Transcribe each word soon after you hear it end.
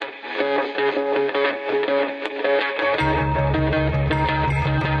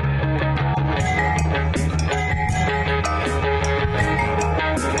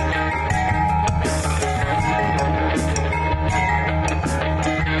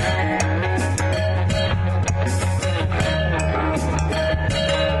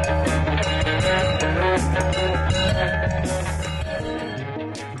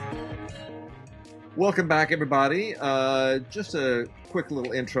Welcome back, everybody. Just a quick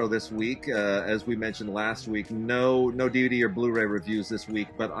little intro this week. As we mentioned last week, no DVD or Blu-ray reviews this week,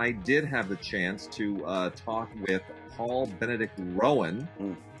 but I did have the chance to talk with Paul Benedict Rowan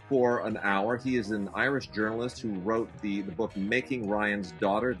for an hour. He is an Irish journalist who wrote the book Making Ryan's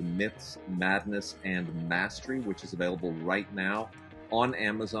Daughter: The Myths, Madness, and Mastery, which is available right now on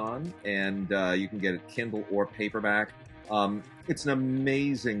Amazon, and you can get it Kindle or paperback. It's an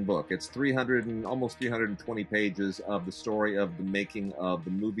amazing book. It's almost 320 pages of the story of the making of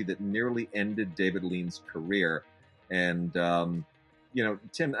the movie that nearly ended David Lean's career. And,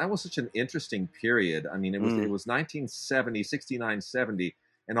 Tim, that was such an interesting period. I mean, it was 1970, 69, 70,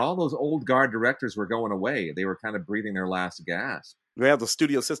 and all those old guard directors were going away. They were kind of breathing their last gasp. Yeah, the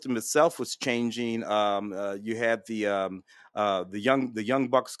studio system itself was changing. You had the young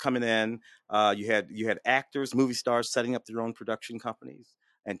bucks coming in. You had actors, movie stars setting up their own production companies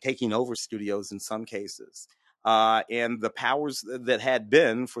and taking over studios in some cases. And the powers that had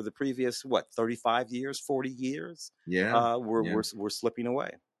been for the previous 35 years, 40 years, were slipping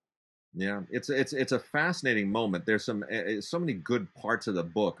away. Yeah, it's a fascinating moment. There's so many good parts of the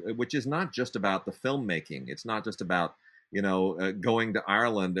book, which is not just about the filmmaking. It's not just about going to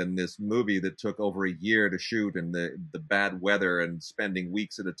Ireland and this movie that took over a year to shoot, and the bad weather, and spending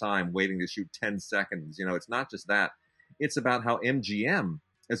weeks at a time waiting to shoot 10 seconds. It's not just that. It's about how MGM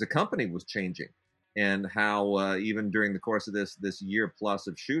as a company was changing, and how even during the course of this year plus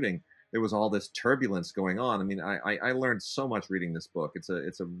of shooting, there was all this turbulence going on. I mean, I learned so much reading this book. It's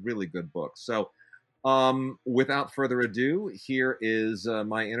a really good book. So, without further ado, here is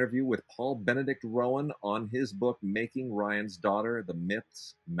my interview with Paul Benedict Rowan on his book, Making Ryan's Daughter: The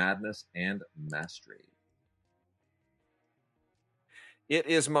Myths, Madness, and Mastery. It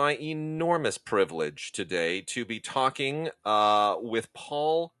is my enormous privilege today to be talking with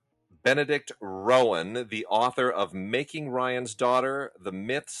Paul Benedict Rowan, the author of Making Ryan's Daughter: The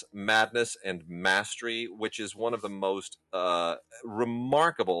Myths, Madness, and Mastery, which is one of the most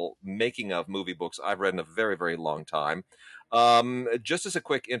remarkable making of movie books I've read in a very, very long time. Just as a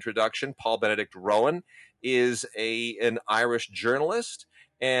quick introduction, Paul Benedict Rowan is an Irish journalist,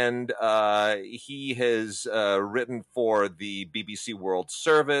 and he has written for the BBC World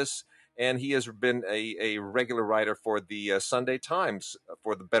Service, and he has been a regular writer for the Sunday Times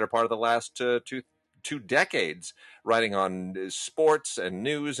for the better part of the last two decades, writing on sports and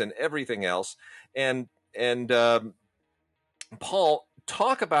news and everything else. And Paul,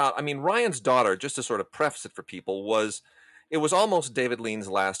 talk about, I mean, Ryan's Daughter, just to sort of preface it for people, it was almost David Lean's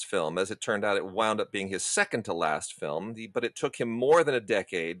last film. As it turned out, it wound up being his second to last film, but it took him more than a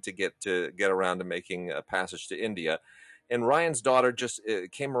decade to get around to making A Passage to India. And Ryan's Daughter just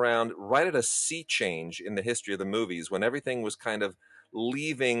came around right at a sea change in the history of the movies, when everything was kind of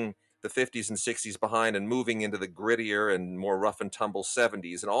leaving the 50s and 60s behind and moving into the grittier and more rough and tumble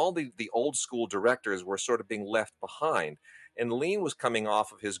 70s. And all the old school directors were sort of being left behind. And Lean was coming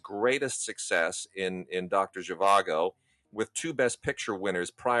off of his greatest success in Dr. Zhivago, with two Best Picture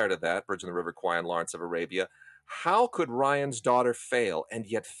winners prior to that, Bridge on the River Kwai and Lawrence of Arabia. How could Ryan's Daughter fail? And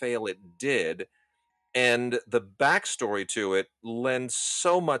yet fail it did. And the backstory to it lends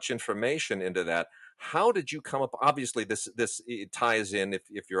so much information into that. How did you come up? Obviously, this it ties in.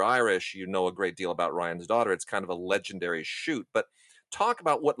 If you're Irish, you know a great deal about Ryan's Daughter. It's kind of a legendary shoot. But talk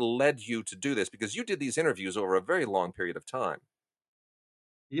about what led you to do this, because you did these interviews over a very long period of time.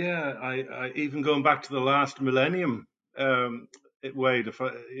 Yeah, I even going back to the last millennium. If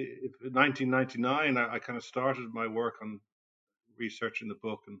 1999, I kind of started my work on researching the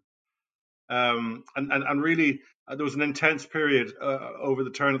book, and really there was an intense period over the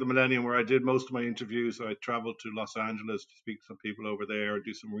turn of the millennium where I did most of my interviews. I traveled to Los Angeles to speak to some people over there,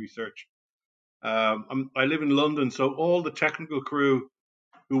 do some research. I live in London, so all the technical crew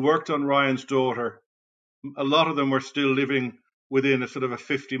who worked on Ryan's Daughter, a lot of them were still living within a sort of a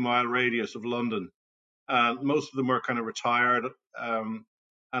 50-mile radius of London. Most of them were kind of retired, and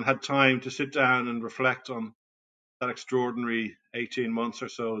had time to sit down and reflect on that extraordinary 18 months or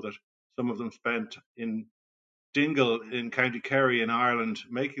so that some of them spent in Dingle in County Kerry in Ireland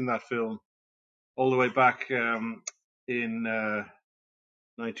making that film, all the way back in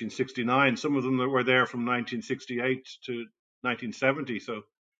 1969. Some of them that were there from 1968 to 1970. So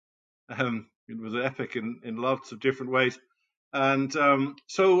it was epic in lots of different ways. And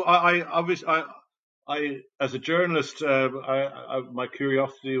so I obviously, I as a journalist, my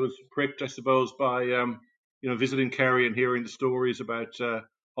curiosity was pricked, I suppose, by visiting Kerry and hearing the stories about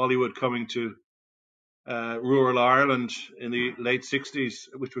Hollywood coming to rural Ireland in the late 60s,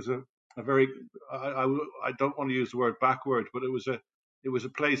 which was a very, I don't want to use the word backward, but it was it was a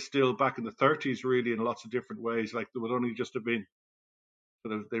place still back in the 30s, really, in lots of different ways. Like there would only just have been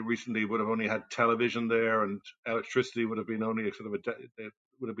sort of, they recently would have only had television there, and electricity would have been only a sort of it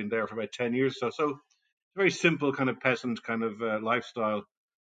would have been there for about 10 years. So very simple kind of peasant kind of lifestyle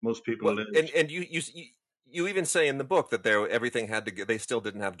most people Well, lived. and you even say in the book that everything had to they still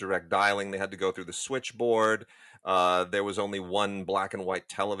didn't have direct dialing. They had to go through the switchboard. There was only one black and white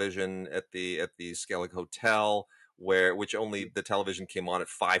television at the Skellig Hotel, which only the television came on at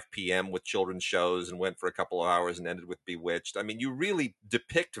 5 p.m. with children's shows and went for a couple of hours and ended with Bewitched. I mean, you really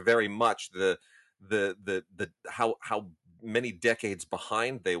depict very much the how many decades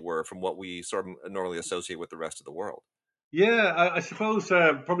behind they were from what we sort of normally associate with the rest of the world. Yeah, I suppose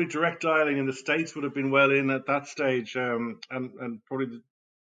probably direct dialing in the States would have been well in at that stage, and probably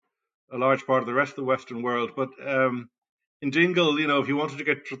a large part of the rest of the Western world. But in Dingle, if you wanted to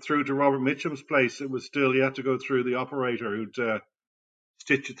get through to Robert Mitchum's place, it was still, you had to go through the operator who'd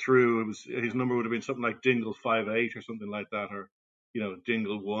stitch it through. His number would have been something like Dingle 58 or something like that, or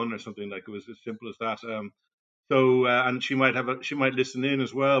Dingle 1 or something like. It was as simple as that. So and she might listen in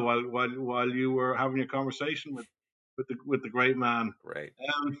as well while you were having a conversation with the great man. Right.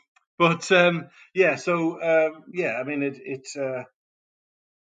 But yeah, so yeah, I mean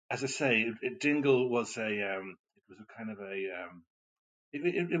as I say, Dingle was it was a kind of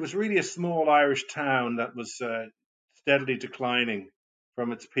it was really a small Irish town that was steadily declining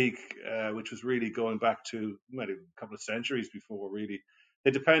from its peak, which was really going back to maybe a couple of centuries before. Really,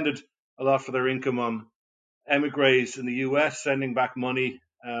 they depended a lot for their income on emigres in the US sending back money,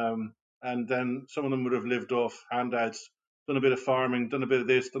 and then some of them would have lived off handouts, done a bit of farming, done a bit of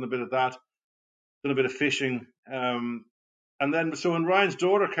this, done a bit of that, done a bit of fishing. And then, so when Ryan's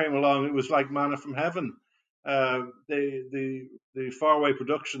daughter came along, it was like manna from heaven. The Faraway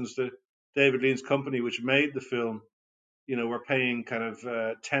Productions, the David Lean's company, which made the film, were paying kind of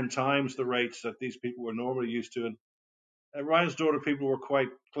 10 times the rates that these people were normally used to. And Ryan's daughter people were quite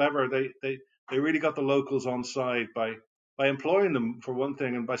clever. They really got the locals on side by employing them for one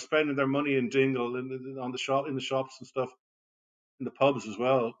thing, and by spending their money in Dingle in the shops and stuff, in the pubs as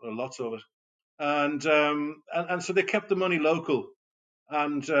well, lots of it. And so they kept the money local,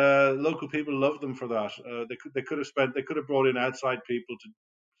 and local people loved them for that. They could have brought in outside people to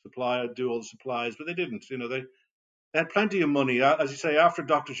do all the supplies, but they didn't. They had plenty of money, as you say, after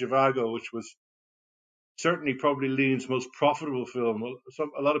Doctor Zhivago, which was certainly probably Lean's most profitable film.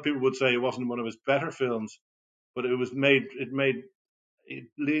 A lot of people would say it wasn't one of his better films, but Lean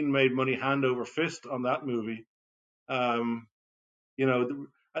made money hand over fist on that movie. Um,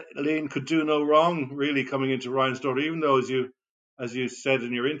 Lean could do no wrong really coming into Ryan's daughter, even though as you said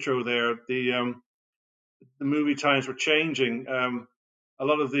in your intro there, the movie times were changing. A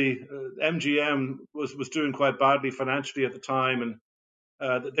lot of the MGM was doing quite badly financially at the time, and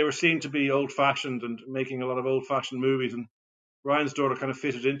they were seen to be old fashioned and making a lot of old fashioned movies, and Ryan's daughter kind of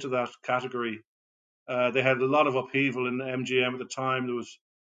fitted into that category. They had a lot of upheaval in MGM at the time. There was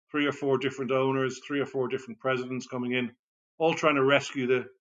 3 or 4 different owners, 3 or 4 different presidents coming in, all trying to rescue the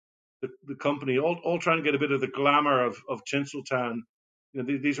company, all trying to get a bit of the glamour of Tinseltown.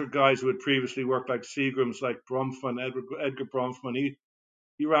 These were guys who had previously worked like Seagram's, like Bronfman, Edgar Bronfman.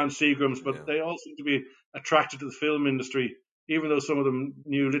 He ran Seagram's, but Yeah. they all seemed to be attracted to the film industry, even though some of them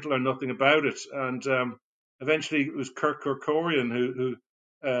knew little or nothing about it. And eventually, it was Kirk Kerkorian who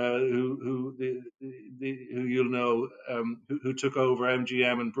you'll know, who took over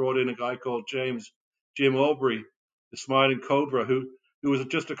MGM and brought in a guy called Jim Aubrey, the Smiling Cobra, who was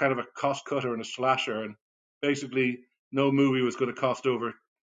just a kind of a cost cutter and a slasher, and basically no movie was going to cost over $1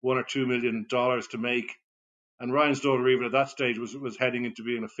 or $2 million to make. And Ryan's daughter, even at that stage, was heading into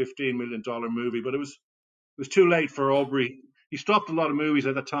being a $15 million movie, but it was too late for Aubrey. He stopped a lot of movies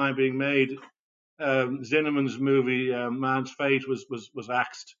at the time being made. Zinnemann's movie Man's Fate was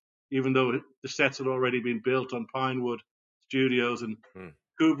axed, even though the sets had already been built on Pinewood Studios, and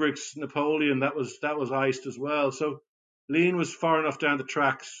Kubrick's Napoleon that was iced as well. So Lean was far enough down the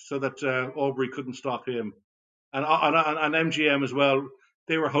tracks so that Aubrey couldn't stop him, and MGM as well.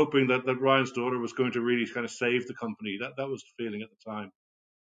 They were hoping that Ryan's daughter was going to really kind of save the company. That was the feeling at the time.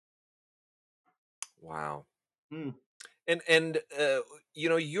 Wow. Hmm. And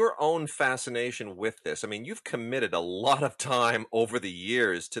your own fascination with this. I mean, you've committed a lot of time over the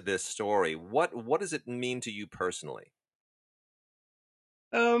years to this story. What does it mean to you personally?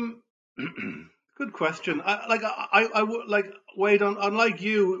 Good question. I would like Wade. Unlike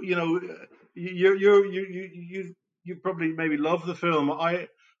you, you probably maybe love the film. I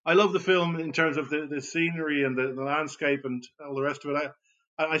love the film in terms of the scenery and the landscape and all the rest of it.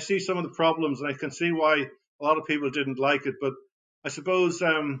 I see some of the problems, and I can see why a lot of people didn't like it. But I suppose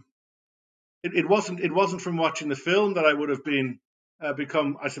it wasn't from watching the film that I would have been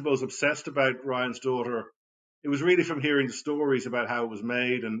become, I suppose, obsessed about Ryan's Daughter. It was really from hearing the stories about how it was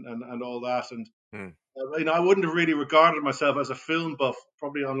made and all that. And Hmm. I wouldn't have really regarded myself as a film buff,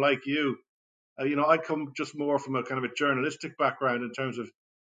 probably unlike you. I come just more from a kind of a journalistic background in terms of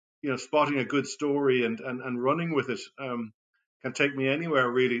spotting a good story and running with it. Can take me anywhere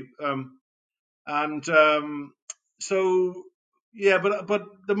really. And so yeah, but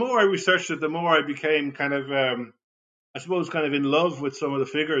the more I researched it, the more I became kind of I suppose kind of in love with some of the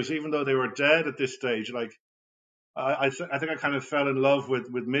figures, even though they were dead at this stage. Like I think I kind of fell in love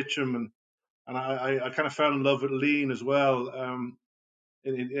with Mitchum, and I kind of fell in love with Lean as well.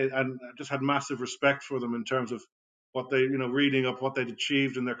 And I just had massive respect for them in terms of what they, reading up what they'd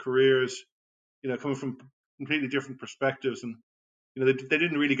achieved in their careers, coming from completely different perspectives. And they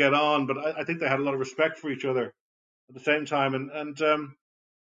didn't really get on, but I think they had a lot of respect for each other at the same time.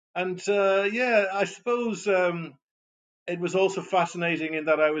 Yeah, I suppose it was also fascinating in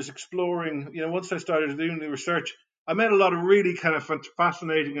that I was exploring. Once I started doing the research, I met a lot of really kind of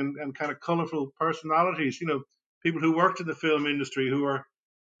fascinating and kind of colorful personalities. People who worked in the film industry who are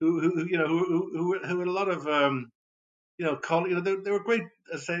who had a lot of they were great,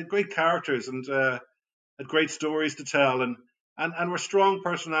 as I say, great characters and had great stories to tell and were strong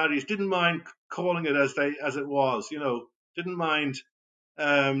personalities. Didn't mind calling it as it was. Didn't mind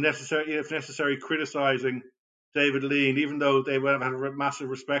necessary if necessary criticizing David Lean, even though they would have had a massive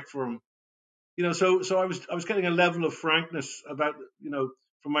respect for him. So I was getting a level of frankness about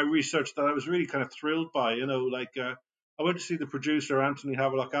from my research that I was really kind of thrilled by. I went to see the producer Anthony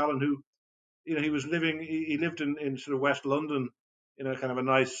Havelock Allen, who he lived in sort of West London in a kind of a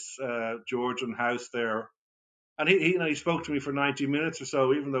nice Georgian house there, and he spoke to me for 90 minutes or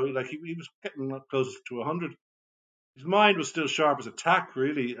so, even though he was getting close to 100. His mind was still sharp as a tack,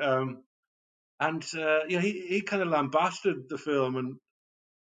 really. And he kind of lambasted the film and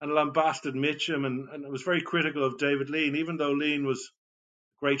lambasted Mitchum and was very critical of David Lean, even though Lean was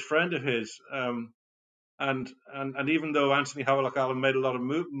a great friend of his. And even though Anthony Havelock Allen made a lot of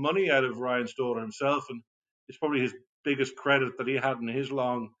money out of Ryan's Daughter himself, and it's probably his biggest credit that he had in his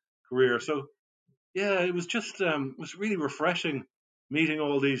long career. So yeah, it was just it was really refreshing meeting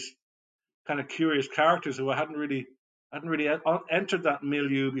all these kind of curious characters who I hadn't really entered that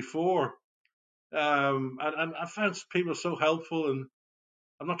milieu before. And I found people so helpful, and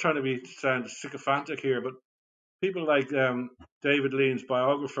I'm not trying to sound sycophantic here, but people like David Lean's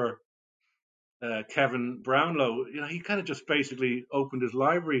biographer, Kevin Brownlow, he kind of just basically opened his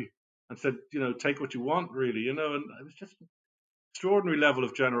library and said, take what you want, really, and it was just an extraordinary level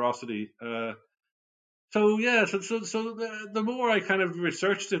of generosity. So yeah, so the more I kind of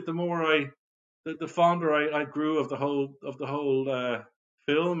researched it, the more the fonder I grew of the whole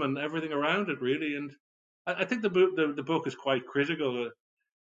film and everything around it, really. And I think the book is quite critical.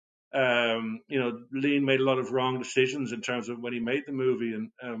 Lean made a lot of wrong decisions in terms of when he made the movie, and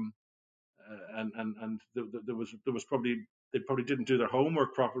there was probably they probably didn't do their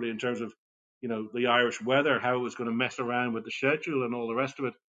homework properly in terms of the Irish weather, how it was going to mess around with the schedule and all the rest of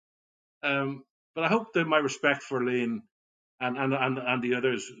it. But I hope that my respect for Lean and the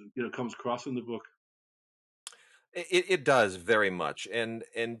others comes across in the book. It does very much, and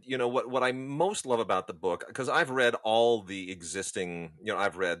what I most love about the book, because I've read all the existing,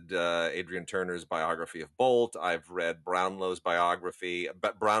 I've read Adrian Turner's biography of Bolt, I've read Brownlow's biography,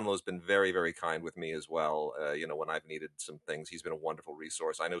 but Brownlow's been very, very kind with me as well. When I've needed some things, he's been a wonderful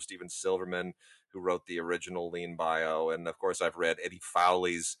resource. I know Steven Silverman, who wrote the original Lean bio, and of course I've read Eddie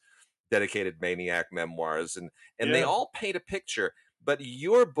Fowley's dedicated Maniac memoirs, and they Yeah, all paint a picture. But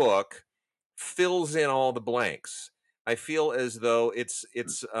your book fills in all the blanks. I feel as though it's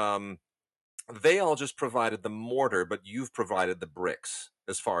they all just provided the mortar, but you've provided the bricks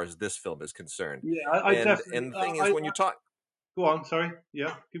as far as this film is concerned. yeah, I definitely. And the thing is, when you talk, Go on. Sorry.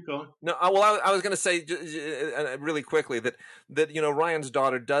 Yeah, keep going. no, I was going to say really quickly that Ryan's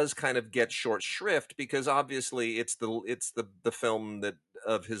Daughter does kind of get short shrift because obviously it's the film that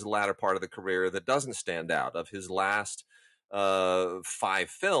of his latter part of the career that doesn't stand out. Of his last 5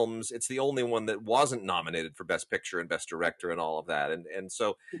 films, it's the only one that wasn't nominated for Best Picture and Best Director and all of that, and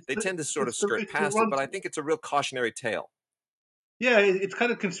so It's they the tend to sort of it's the skirt it's the past it. runt. But I think it's a real cautionary tale. Yeah, it's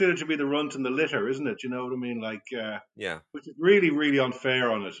kind of considered to be the runt and the litter, isn't it? You know what I mean? Like, Yeah. which is really, really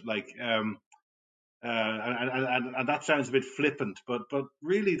unfair on it. Like, and that sounds a bit flippant, but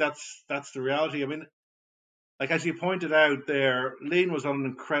really that's the reality. I mean, like as you pointed out there, Lean was on an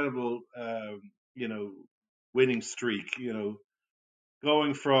incredible, you know, winning streak.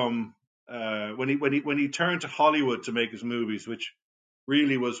 Going from when he turned to Hollywood to make his movies, which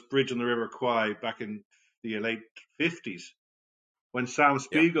really was Bridge on the River Kwai back in the late 50s, when Sam Yeah.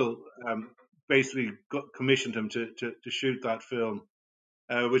 Spiegel basically commissioned him to shoot that film,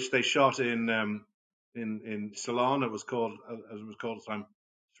 which they shot in Ceylon. It was called, as it was called at the time,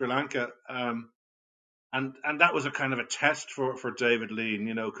 Sri Lanka. And that was a kind of a test for David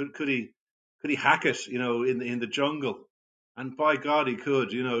Lean. Could he hack it? In the jungle, and by God, he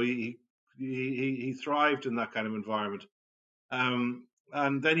could. He thrived in that kind of environment.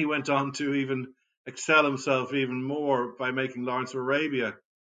 And then he went on to even excel himself even more by making Lawrence of Arabia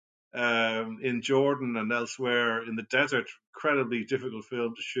in Jordan and elsewhere in the desert. Incredibly difficult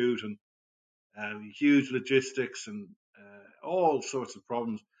film to shoot, and huge logistics and all sorts of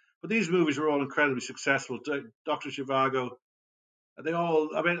problems. But these movies were all incredibly successful. Doctor Zhivago, they all.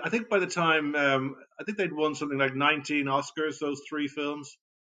 I mean, I think by the time I think they'd won something like 19 Oscars. Those three films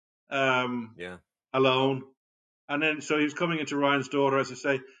um, Yeah. alone, and then so he was coming into Ryan's Daughter, as I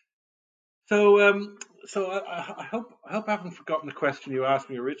say. So, I hope I haven't forgotten the question you asked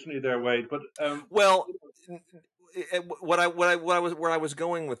me originally there, Wade. But Well, where I was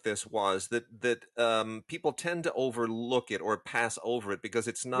going with this was that people tend to overlook it or pass over it because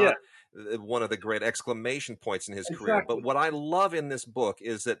it's yeah, not one of the great exclamation points in his career. But exactly. what I love in this book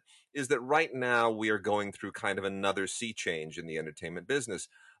is that right now we are going through kind of another sea change in the entertainment business.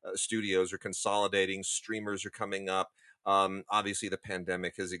 Studios are consolidating, streamers are coming up. Obviously, the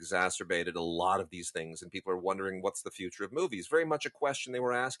pandemic has exacerbated a lot of these things, and people are wondering what's the future of movies. Very much a question they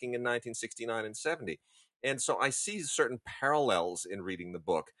were asking in 1969 and 70. And so I see certain parallels in reading the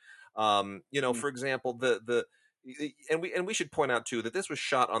book. Mm, For example, and we should point out too that this was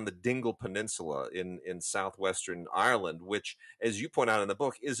shot on the Dingle Peninsula in southwestern Ireland, which, as you point out in the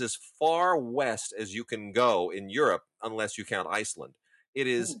book, is as far west as you can go in Europe, unless you count Iceland. It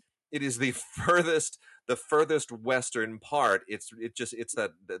is mm, it is the furthest western part. It's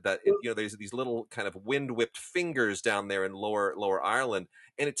there's these little kind of wind whipped fingers down there in lower Ireland,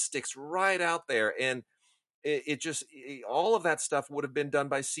 and it sticks right out there. And all of that stuff would have been done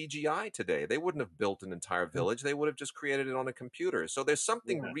by CGI today. They wouldn't have built an entire mm, village. They would have just created it on a computer. So there's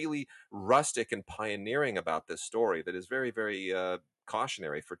something yeah. really rustic and pioneering about this story that is very, very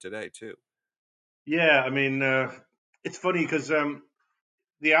cautionary for today too. Yeah, I mean, it's funny because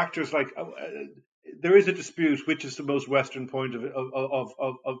the actors there is a dispute which is the most western point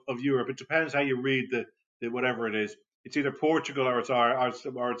of Europe. It depends how you read the whatever it is. It's either Portugal or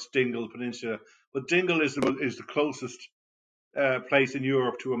it's Dingle Peninsula. But Dingle is the closest place in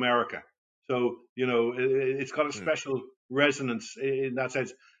Europe to America. So it's got a Hmm. special resonance in that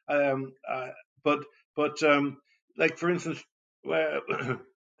sense. Um, uh, but like for instance, well,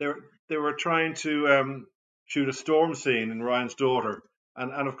 they they were trying to shoot a storm scene in Ryan's Daughter,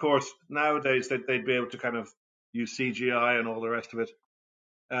 and of course nowadays they'd be able to kind of use CGI and all the rest of it.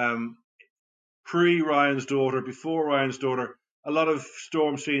 Um, Pre Ryan's Daughter, before Ryan's Daughter, a lot of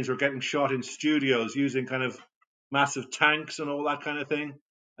storm scenes were getting shot in studios using kind of massive tanks and all that kind of thing.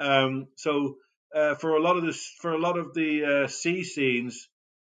 So for a lot of the sea scenes,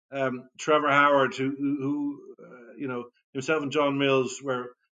 Trevor Howard, who himself and John Mills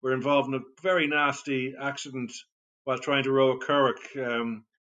were involved in a very nasty accident while trying to row a currach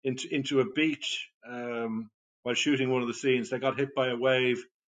into a beach while shooting one of the scenes. They got hit by a wave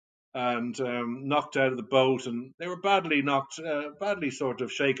and knocked out of the boat, and they were badly sort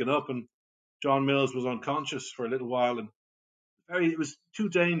of shaken up. And John Mills was unconscious for a little while, and it was too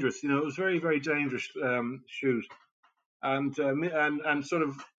dangerous. It was very very dangerous shoot. And sort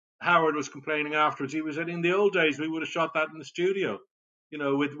of Howard was complaining afterwards. He was said in the old days we would have shot that in the studio,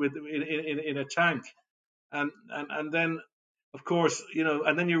 with in a tank, and then of course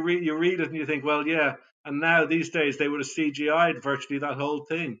and then you read it and you think, well, yeah, and now these days they would have CGI'd virtually that whole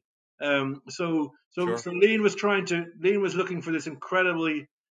thing. So Sure. Lean was looking for this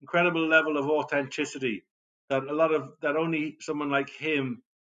incredible level of authenticity that only someone like him,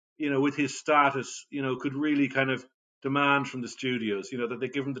 with his status, could really kind of demand from the studios, that they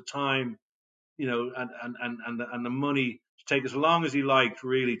give him the time, and the money to take as long as he liked,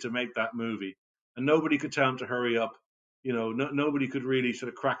 really, to make that movie. And nobody could tell him to hurry up. Nobody could really sort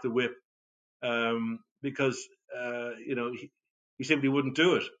of crack the whip, because he simply wouldn't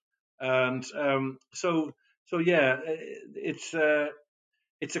do it. And so yeah, it's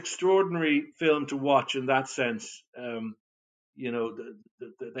extraordinary film to watch in that sense. They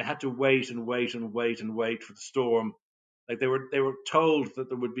had to wait and wait and wait and wait for the storm. Like they were told that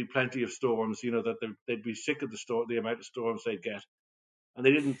there would be plenty of storms, that they'd be sick of the amount of storms they'd get, and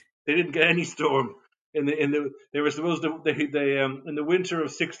they didn't get any storm. there was supposed to in the winter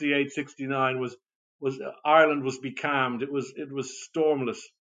of 68, 69 was Ireland was becalmed. It was stormless.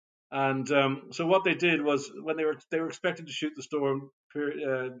 And so what they did was, when they were expected to shoot the storm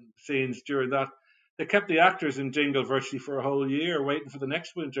scenes during that, they kept the actors in Dingle virtually for a whole year, waiting for the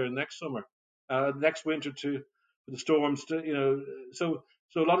next winter and next summer, next winter for the storms to, so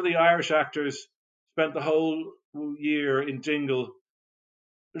a lot of the Irish actors spent the whole year in Dingle,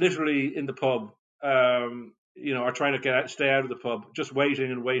 literally in the pub, or trying to stay out of the pub, just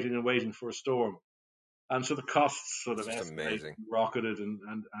waiting and waiting and waiting for a storm. And so the costs sort It's of just escalated, amazing. rocketed,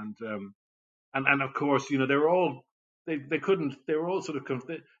 and of course, they were all they couldn't they were all sort of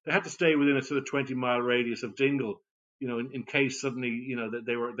they had to stay within a sort of 20-mile radius of Dingle, in case suddenly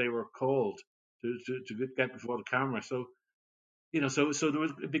that they were called to get before the camera. So so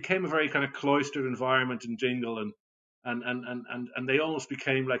it became a very kind of cloistered environment in Dingle, and they almost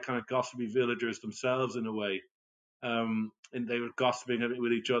became like kind of gossipy villagers themselves in a way. And they were gossiping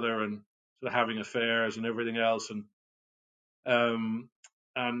with each other and sort of having affairs and everything else, um,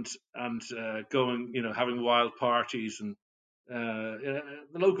 and going, having wild parties, and the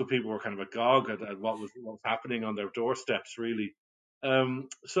local people were kind of agog at what was happening on their doorsteps, really.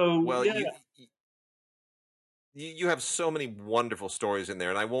 So Well, yeah, you have so many wonderful stories in there,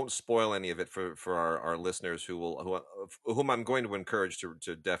 and I won't spoil any of it for our listeners whom I'm going to encourage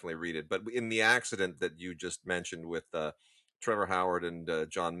to definitely read it. But in the accident that you just mentioned with Trevor Howard and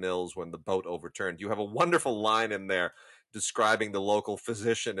John Mills, when the boat overturned, you have a wonderful line in there describing the local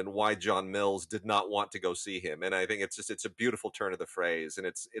physician and why John Mills did not want to go see him. And I think it's a beautiful turn of the phrase, and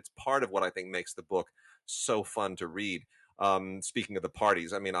it's part of what I think makes the book so fun to read. Speaking of the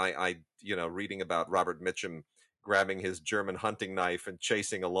parties, I mean, I reading about Robert Mitchum grabbing his German hunting knife and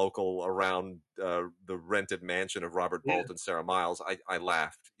chasing a local around the rented mansion of Robert yeah. Bolt and Sarah Miles, I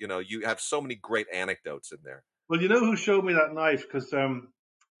laughed. You have so many great anecdotes in there. Well, you know who showed me that knife? Because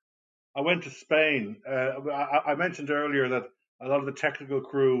I went to Spain. I mentioned earlier that a lot of the technical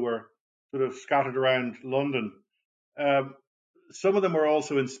crew were sort of scattered around London. Um, some of them were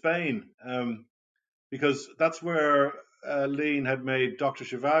also in Spain. Because that's where Lean had made Doctor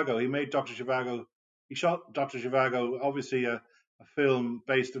Zhivago. He made Doctor Zhivago. He shot Doctor Zhivago, obviously a film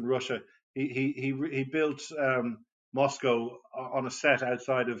based in Russia. He built Moscow on a set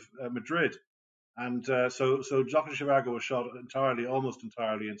outside of Madrid, and so Doctor Zhivago was shot almost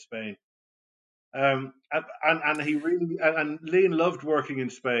entirely in Spain. And he really and Lean loved working in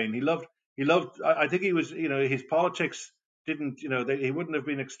Spain. He loved. I think he was, his politics didn't, he wouldn't have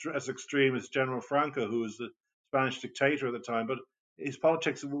been as extreme as General Franco, who was the Spanish dictator at the time, but his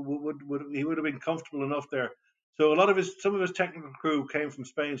politics would he would have been comfortable enough there. So some of his technical crew came from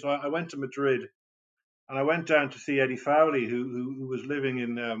Spain. So I went to Madrid, and I went down to see Eddie Fowley, who was living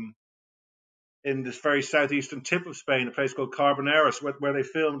in this very southeastern tip of Spain, a place called Carboneras, where they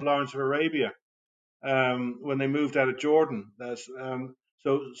filmed Lawrence of Arabia, when they moved out of Jordan.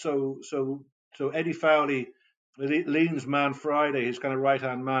 So Eddie Fowley, Lean's man Friday, his kind of right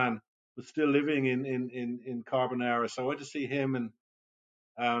hand man, was still living in Carbonera. So I went to see him, and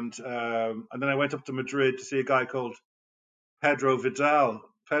then I went up to Madrid to see a guy called Pedro Vidal.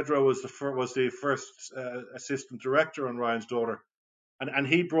 Pedro was the first assistant director on Ryan's Daughter, and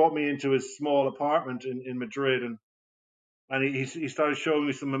he brought me into his small apartment in Madrid, and he started showing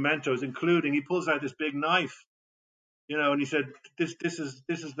me some mementos, including, he pulls out this big knife, and he said, this is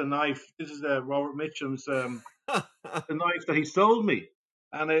the knife. This is the Robert Mitchum's the knife that he sold me,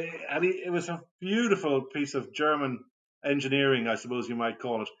 and it was a beautiful piece of German engineering, I suppose you might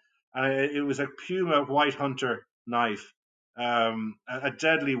call it. And it was a Puma White Hunter knife, a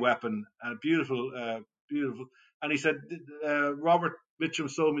deadly weapon, a beautiful. And he said, Robert Mitchum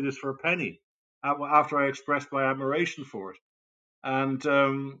sold me this for a penny after I expressed my admiration for it, and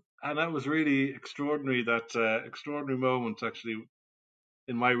that was really extraordinary. That extraordinary moment, actually,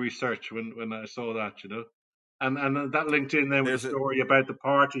 in my research when I saw that, and that linked in then with the There's a story about the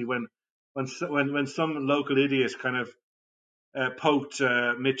party when some local idiot kind of poked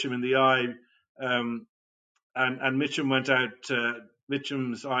Mitchum in the eye, um, and Mitchum went out.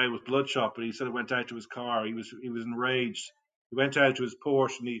 Mitchum's eye was bloodshot, but he said it went out to his car. He was enraged. He went out to his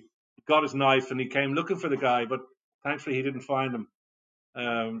Porsche and he got his knife and he came looking for the guy, but thankfully he didn't find him.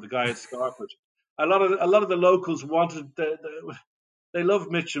 The guy had scarpered. A lot of the locals they loved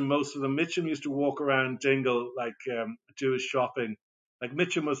Mitchum. Most of them. Mitchum used to walk around Dingle, like, do his shopping. Like,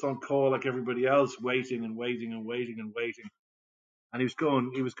 Mitchum was on call like everybody else, waiting and waiting and waiting and waiting, and he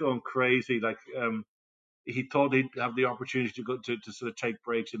was going crazy. Like, he thought he'd have the opportunity to go to sort of take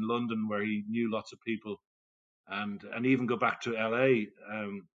breaks in London, where he knew lots of people, and even go back to LA,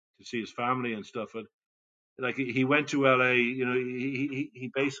 to see his family and stuff. like he went to LA.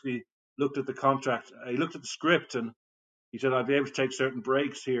 He basically looked at the contract. He looked at the script, and he said, "I'll be able to take certain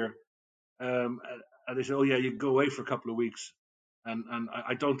breaks here." And they said, "Oh yeah, you can go away for a couple of weeks." And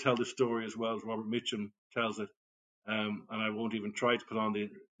I don't tell this story as well as Robert Mitchum tells it, and I won't even try to put on the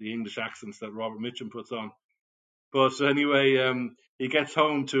English accents that Robert Mitchum puts on. But anyway, he gets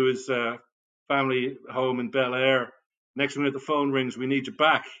home to his family home in Bel Air. Next minute, the phone rings. We need you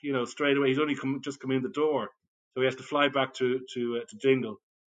back. Straight away. He's only just come in the door, so he has to fly back to Dingle.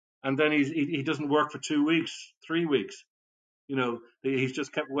 And then he doesn't work for 2 weeks, 3 weeks. He's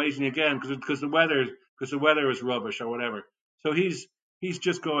just kept waiting again because the weather is rubbish or whatever. So he's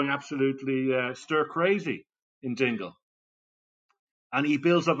just going absolutely stir crazy in Dingle, and he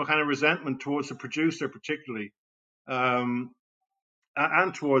builds up a kind of resentment towards the producer, particularly. Um,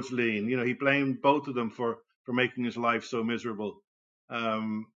 and towards Lean. He blamed both of them for making his life so miserable,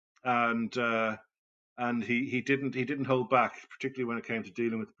 um, and he didn't hold back, particularly when it came to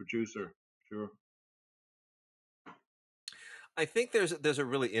dealing with the producer. Sure. I think there's a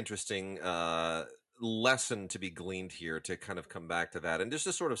really interesting lesson to be gleaned here to kind of come back to that, and just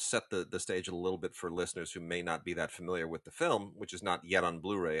to sort of set the stage a little bit for listeners who may not be that familiar with the film, which is not yet on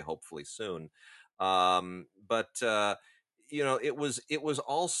Blu-ray, hopefully soon. But it was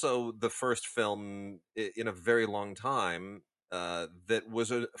also the first film in a very long time that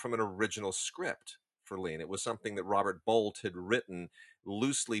was from an original script for Lean. It was something that Robert Bolt had written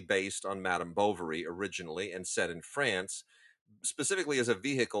loosely based on Madame Bovary originally and set in France, specifically as a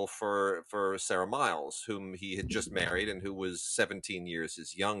vehicle for Sarah Miles, whom he had just married and who was 17 years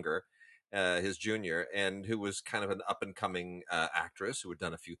his junior, and who was kind of an up and coming actress who had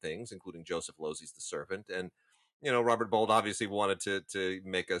done a few things, including Joseph Losey's The Servant. And Robert Bolt obviously wanted to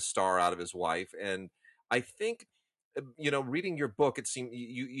make a star out of his wife, and I think. Reading your book, it seemed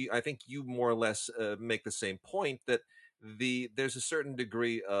I think you more or less make the same point that there's a certain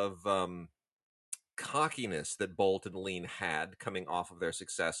degree of cockiness that Bolt and Lean had coming off of their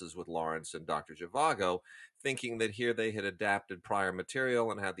successes with Lawrence and Dr. Zhivago, thinking that here they had adapted prior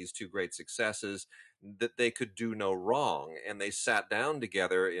material and had these two great successes, that they could do no wrong. And they sat down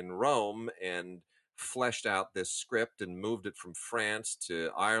together in Rome and fleshed out this script and moved it from France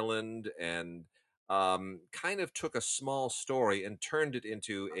to Ireland, and kind of took a small story and turned it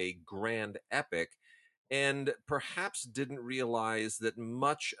into a grand epic, and perhaps didn't realize that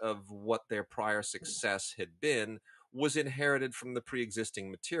much of what their prior success had been was inherited from the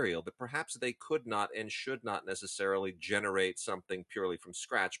pre-existing material, that perhaps they could not and should not necessarily generate something purely from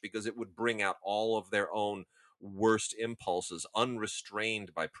scratch, because it would bring out all of their own worst impulses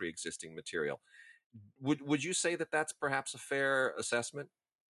unrestrained by pre-existing material. Would you say that that's perhaps a fair assessment?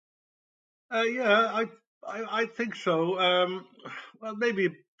 Yeah, I think so. Well,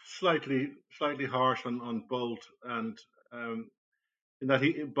 maybe slightly harsh on Bolt, and in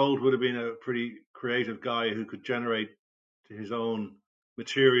that Bolt would have been a pretty creative guy who could generate his own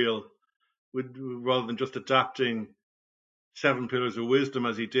material rather than just adapting Seven Pillars of Wisdom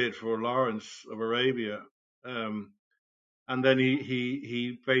as he did for Lawrence of Arabia. And then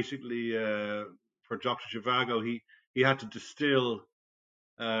he basically for Dr. Zhivago he had to distill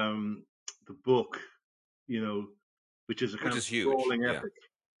the book, which is a Which kind of is huge, sprawling yeah. epic,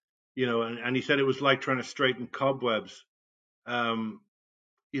 and he said it was like trying to straighten cobwebs. So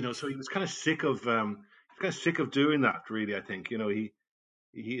he was kind of sick of doing that. Really, I think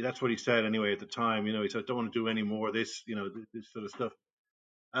he that's what he said anyway at the time. He said, "I don't want to do any more of this, this sort of stuff."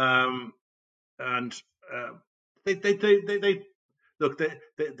 Um, and uh, they look,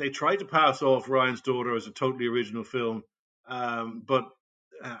 they tried to pass off Ryan's Daughter as a totally original film, but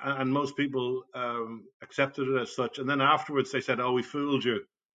and most people accepted it as such. And then afterwards, they said, "Oh, we fooled you.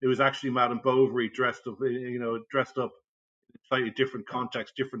 It was actually Madame Bovary dressed up, dressed up in a slightly different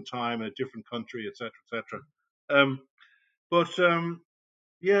context, different time, in a different country, etc., etc." But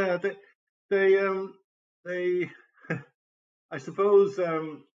yeah, they they I suppose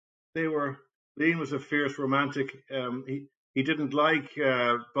they were. Lean was a fierce romantic. He didn't like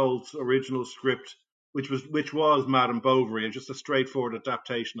Bolt's original script, which was Madame Bovary, and just a straightforward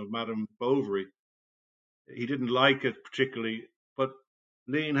adaptation of Madame Bovary. He didn't like it particularly, but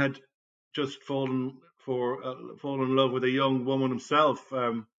Lean had just fallen in love with a young woman himself,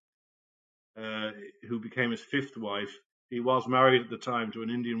 who became his fifth wife. He was married at the time to an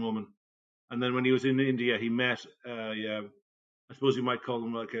Indian woman, and then when he was in India, he met I suppose you might call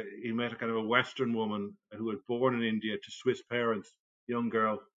them he met a kind of a Western woman who was born in India to Swiss parents, young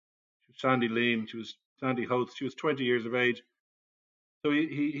girl. She was Sandy Lean. She was Sandy Hoth. She was 20 years of age. So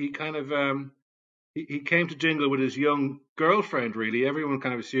he kind of he came to Dingle with his young girlfriend. Really, everyone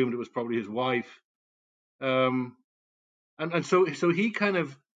kind of assumed it was probably his wife. Um, and so he kind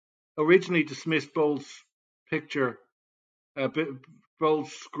of originally dismissed Bolt's picture,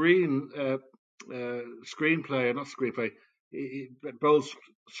 Bolt's screenplay, not screenplay, Bolt's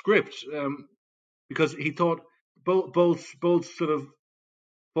script, because he thought Bolt's sort of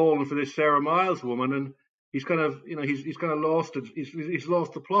fallen for this Sarah Miles woman, and he's kind of, he's kind of lost it. He's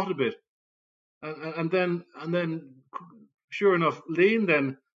lost the plot a bit, and then sure enough, Lean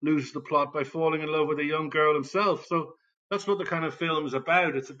then loses the plot by falling in love with a young girl himself. So that's what the kind of film is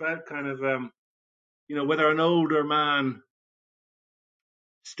about. It's about kind of whether an older man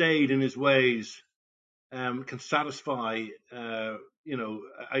stayed in his ways, can satisfy a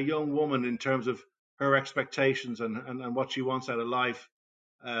young woman in terms of her expectations and what she wants out of life,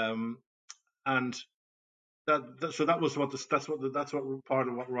 um, and so that was what that's what part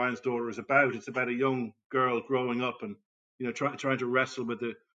of what Ryan's Daughter is about. It's about a young girl growing up and trying to wrestle with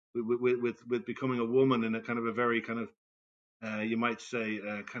with becoming a woman in a kind of a very kind of you might say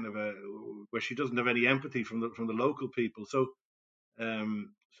kind of a where she doesn't have any empathy from the local people. So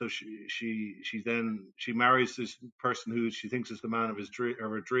she marries this person who she thinks is the man of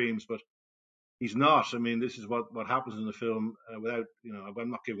her dreams, but he's not. I mean, this is what happens in the film. Without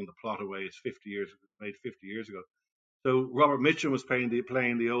I'm not giving the plot away. It's 50 years made 50 years ago. So Robert Mitchum was playing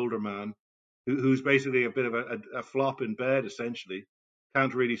the older man, who's basically a bit of a flop in bed, essentially.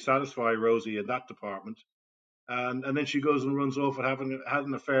 Can't really satisfy Rosie in that department, and then she goes and runs off and had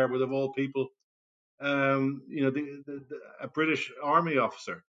an affair with, of all people, a British army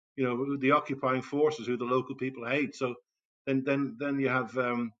officer, the occupying forces who the local people hate. So then you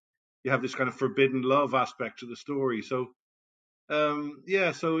have this kind of forbidden love aspect to the story. So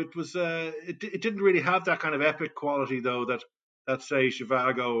yeah, so it was it didn't really have that kind of epic quality though that say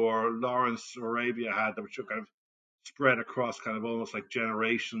Zhivago or Lawrence Arabia had, that which kind of spread across kind of almost like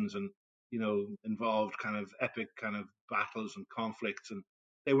generations, and involved kind of epic kind of battles and conflicts, and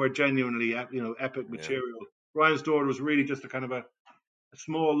they were genuinely epic Yeah. material. Ryan's Daughter was really just a kind of a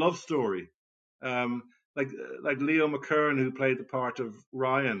small love story, um, like Leo McKern, who played the part of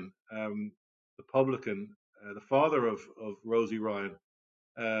Ryan, the publican, the father of Rosie Ryan,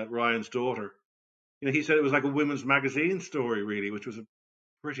 Ryan's daughter. He said it was like a women's magazine story, really, which was a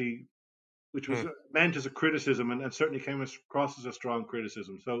pretty which Hmm. was meant as a criticism, and certainly came across as a strong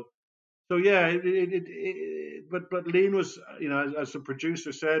criticism. So yeah, but Lean was, as the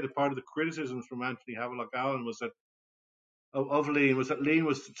producer said, a part of the criticisms from Anthony Havelock Allen was that of Lean was that Lean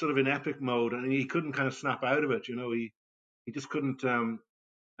was sort of in epic mode, and he couldn't kind of snap out of it. He just couldn't, and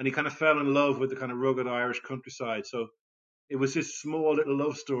he kind of fell in love with the kind of rugged Irish countryside. So it was this small little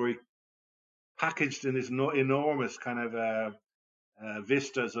love story packaged in this enormous kind of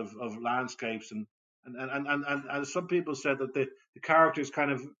vistas of landscapes, and some people said that the characters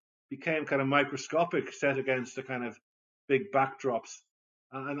kind of became kind of microscopic set against the kind of big backdrops,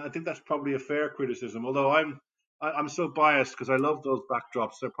 and I think that's probably a fair criticism. Although I'm so biased because I love those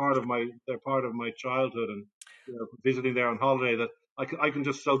backdrops. They're part of my childhood, and visiting there on holiday, that I can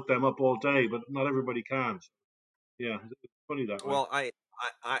just soak them up all day, but not everybody can. So, yeah, it's funny that way. Well,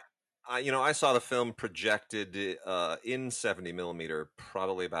 I saw the film projected in 70 millimeter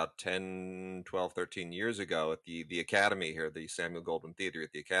probably about 10, 12, 13 years ago at the Academy here, the Samuel Goldwyn Theater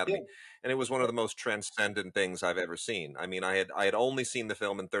at the Yeah, Academy, and it was one of the most transcendent things I've ever seen. I mean, I had only seen the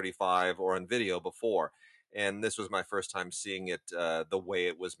film in 35 or on video before, and this was my first time seeing it the way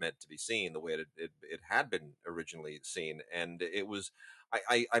it was meant to be seen, the way it had been originally seen, and it was.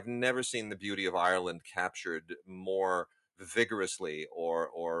 I've never seen the beauty of Ireland captured more vigorously or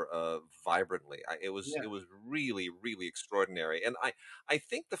vibrantly. yeah. It was really really extraordinary, and I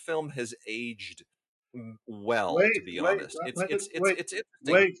think the film has aged well. To Wait, be wait, honest, it's wait, it's it's wait, it's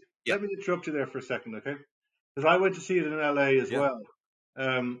interesting. wait. Yeah, Let me interrupt you there for a second, okay? Because I went to see it in LA as yeah, well,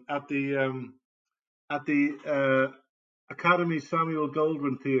 at the Academy Samuel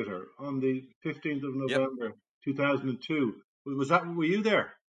Goldwyn Theatre on the 15th of yep. November, 2002. Were you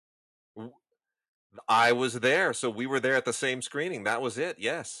there? W- I was there, so we were there at the same screening. That was it.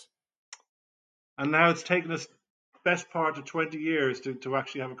 Yes. And now it's taken us best part of 20 years to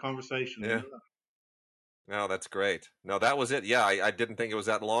actually have a conversation. Yeah. No, that's great. No, that was it. Yeah, I didn't think it was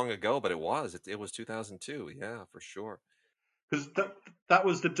that long ago, but it was. It was 2002. Yeah, for sure. Because that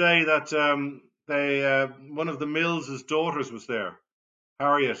was the day that one of the Mills's daughters was there.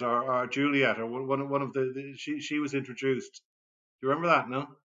 Harriet or Juliet or one of she was introduced. Do you remember that? No.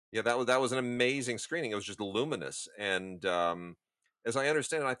 Yeah, that was an amazing screening. It was just luminous, and as I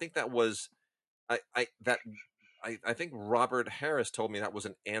understand it, I think that was I that I think Robert Harris told me that was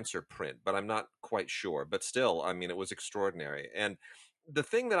an answer print, but I'm not quite sure. But still, I mean, it was extraordinary. And the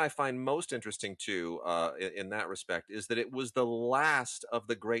thing that I find most interesting too, in that respect, is that it was the last of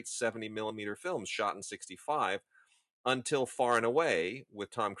the great 70 millimeter films shot in '65 until Far and Away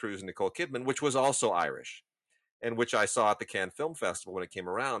with Tom Cruise and Nicole Kidman, which was also Irish, and which I saw at the Cannes Film Festival when it came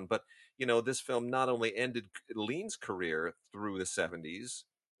around. But this film not only ended Lean's career through the '70s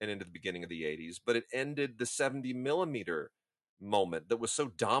and into the beginning of the '80s, but it ended the 70 millimeter moment that was so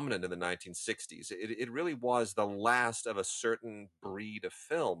dominant in the 1960s. It really was the last of a certain breed of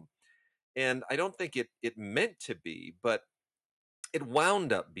film, and I don't think it meant to be, but it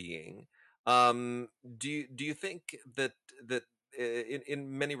wound up being. Do you think that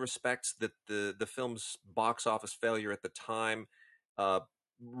in many respects that the film's box office failure at the time uh,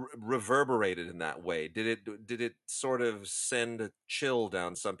 reverberated in that way? Did it sort of send a chill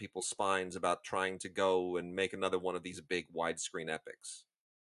down some people's spines about trying to go and make another one of these big widescreen epics?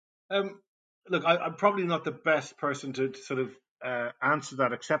 Um, Look, I'm probably not the best person to sort of answer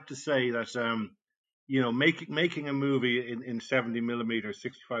that, except to say that making a movie in 70 millimeter,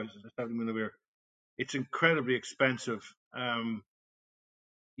 65 to 70 millimeter, it's incredibly expensive.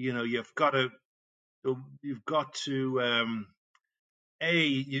 You know, you've got to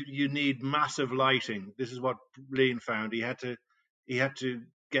you need massive lighting. This is what Lean found. He had to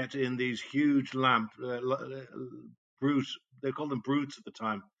get in these huge brute. They called them brutes at the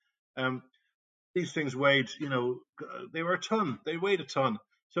time. Um, these things weighed, they were a ton. They weighed a ton.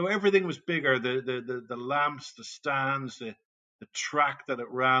 So everything was bigger. The lamps, the stands, the track that it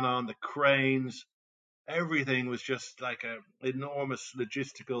ran on, the cranes, everything was just like a enormous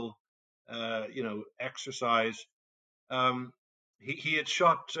logistical, exercise. Um, he had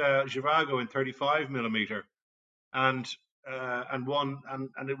shot Zhivago in 35 millimeter, and won,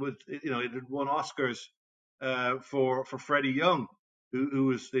 and it was, it had won Oscars for Freddie Young, who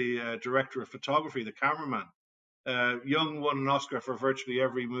was the director of photography, the cameraman. Young won an Oscar for virtually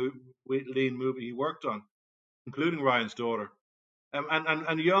every Lean movie he worked on, including Ryan's Daughter.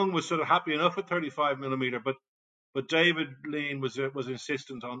 And Young was sort of happy enough with 35 millimeter, but David Lean was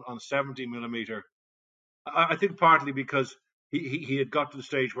insistent on 70 millimeter. I think partly because he had got to the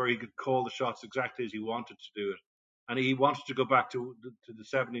stage where he could call the shots exactly as he wanted to do it, and he wanted to go back to the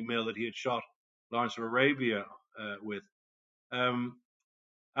 70 mil that he had shot Lawrence of Arabia with. Um,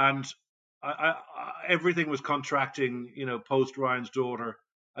 and everything was contracting, post Ryan's Daughter,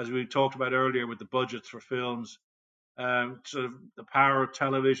 as we talked about earlier with the budgets for films. Sort of the power of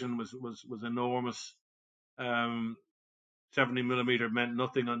television was enormous. Um, 70 millimeter meant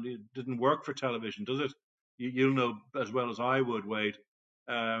nothing, and it didn't work for television, does it? You'll know as well as I would, Wade.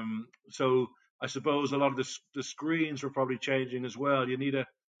 So I suppose a lot of the screens were probably changing as well. You need a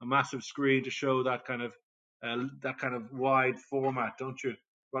massive screen to show that kind of wide format, don't you?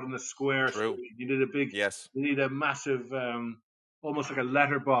 Rather than a square True. screen, Yes. you need a massive, almost like a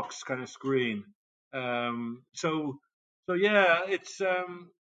letterbox kind of screen. So yeah, it's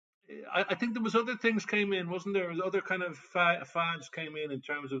I think there was other things came in, wasn't there? Other kind of fads came in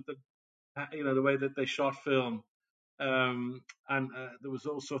terms of the way that they shot film, and there was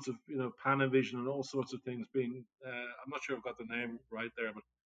all sorts of Panavision and all sorts of things being. I'm not sure I've got the name right there, but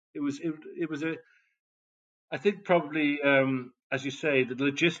it was a I think probably, as you say, the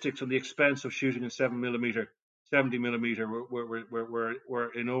logistics and the expense of shooting in 7 millimeter, 70 millimeter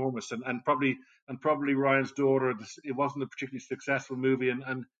were enormous, and probably Ryan's Daughter. It wasn't a particularly successful movie,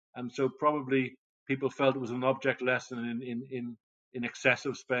 and so probably people felt it was an object lesson in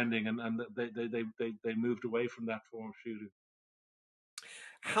excessive spending, and they moved away from that form of shooting.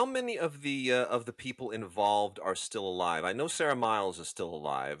 How many of the people involved are still alive? I know Sarah Miles is still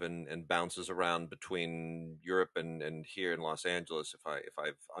alive and bounces around between Europe and here in Los Angeles, if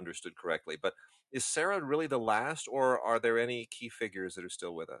I've understood correctly. But is Sarah really the last, or are there any key figures that are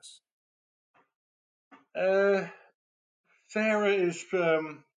still with us? Uh, Sarah is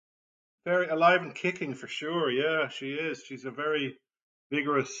very alive and kicking for sure. Yeah, she is. She's a very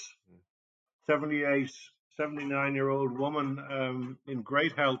vigorous 78, 79-year-old woman, in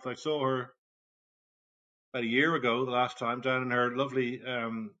great health. I saw her about a year ago, the last time, down in her lovely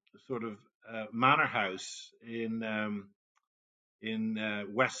sort of manor house in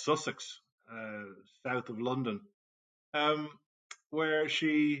West Sussex, uh, south of London, um, where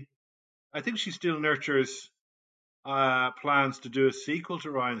I think she still nurtures plans to do a sequel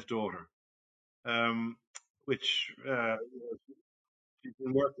to Ryan's Daughter, um, which she's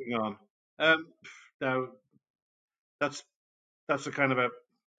been working on. Um, Now that's that's a kind of a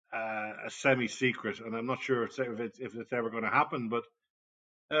semi-secret, and I'm not sure if it's ever going to happen.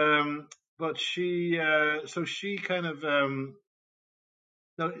 Um, but she, so she kind of,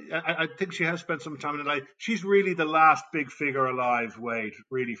 no, I think she has spent some time in her life. She's really the last big figure alive, Wade,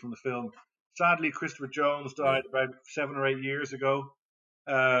 really, from the film. Sadly, Christopher Jones Yeah. died about 7 or 8 years ago.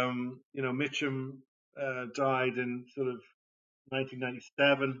 Mitchum died in sort of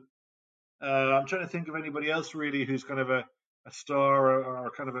 1997. I'm trying to think of anybody else really who's kind of a star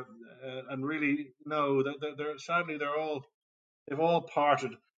or kind of and really no, they're sadly they've all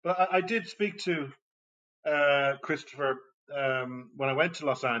parted. But I did speak to Christopher when I went to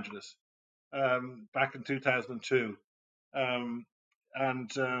Los Angeles back in 2002, and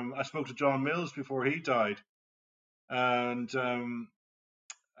I spoke to John Mills before he died, and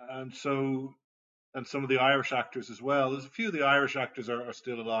and so and some of the Irish actors as well. There's a few of the Irish actors are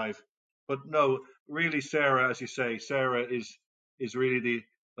still alive, but no, really, Sarah, as you say, Sarah is really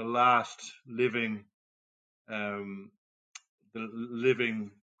the last living um, the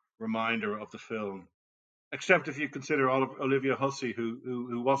living reminder of the film. Except if you consider Olivia Hussey,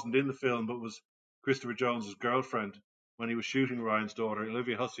 who wasn't in the film but was Christopher Jones's girlfriend when he was shooting Ryan's daughter.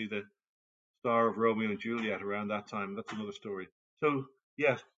 Olivia Hussey, the star of Romeo and Juliet, around that time. That's another story. So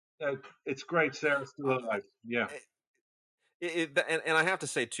yes, it's great. Sarah's still alive. Yeah. And I have to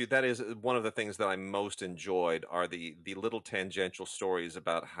say too, that is one of the things that I most enjoyed are the little tangential stories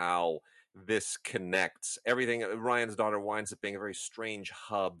about how this connects everything. Ryan's daughter winds up being a very strange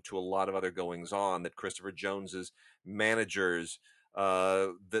hub to a lot of other goings on that Christopher Jones's managers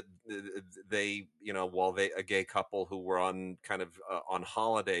that they while they a gay couple who were on kind of on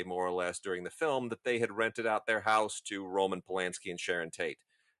holiday more or less during the film, that they had rented out their house to Roman Polanski and Sharon Tate,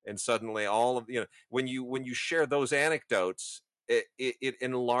 and suddenly all of when you share those anecdotes, it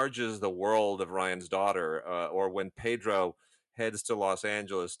enlarges the world of Ryan's daughter. Or when Pedro heads to Los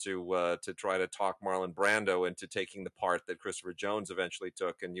Angeles to try to talk Marlon Brando into taking the part that Christopher Jones eventually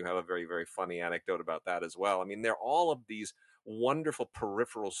took, and you have a very, very funny anecdote about that as well. I mean, they're all of these wonderful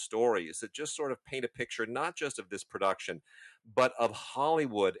peripheral stories that just sort of paint a picture not just of this production, but of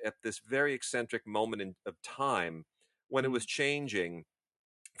Hollywood at this very eccentric moment of time when it Mm. was changing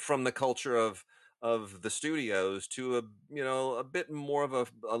from the culture of the studios to a bit more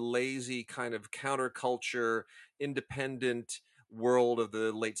of a lazy kind of counterculture independent world of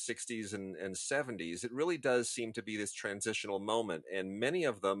the late 60s and 70s. It really does seem to be this transitional moment, and many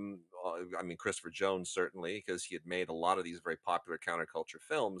of them, I mean, Christopher Jones certainly, because he had made a lot of these very popular counterculture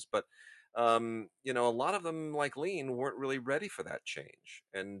films, but a lot of them, like Lean, weren't really ready for that change.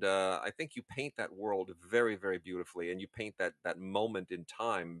 And I think you paint that world very, very beautifully, and you paint that moment in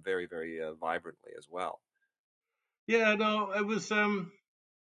time very, very vibrantly as well. Yeah, no, it was. I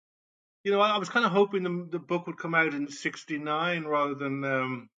was kind of hoping the book would come out in '69 rather than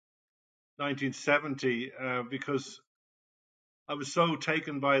 1970, because I was so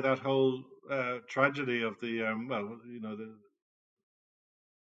taken by that whole tragedy of the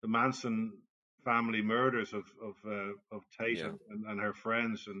Manson family murders of Tate Yeah, and her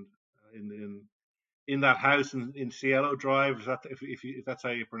friends, and in that house in Cielo Drive, is that if that's how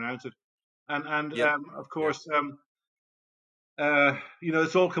you pronounce it, and yep, of yep, course.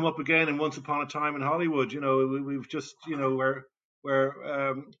 It's all come up again in Once Upon a Time in Hollywood. We've just, where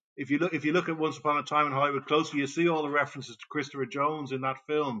if you look at Once Upon a Time in Hollywood closely, you see all the references to Christopher Jones in that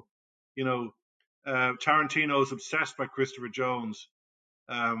film. You know, Tarantino's obsessed by Christopher Jones.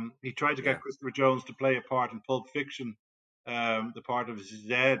 He tried to yeah, get Christopher Jones to play a part in Pulp Fiction, the part of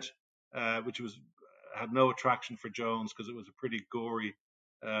Zed, which had no attraction for Jones because it was a pretty gory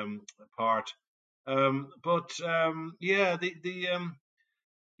part. But yeah, the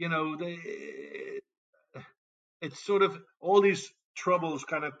it's sort of all these troubles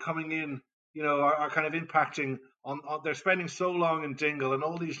kind of coming in, are kind of impacting on. They're spending so long in Dingle, and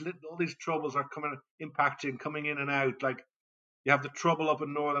all these troubles are coming in and out. Like you have the trouble up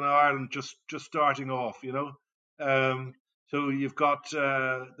in Northern Ireland just starting off. Um, so you've got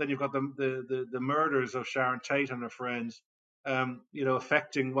the murders of Sharon Tate and her friends,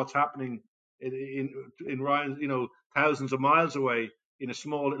 affecting what's happening in Ryan, thousands of miles away in a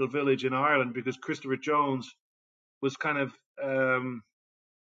small little village in Ireland, because Christopher Jones was kind of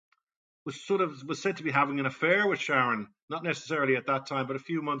was said to be having an affair with Sharon, not necessarily at that time, but a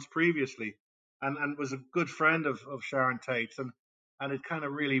few months previously, and was a good friend of Sharon Tate's, and it kind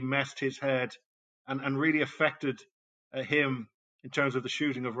of really messed his head, and really affected him in terms of the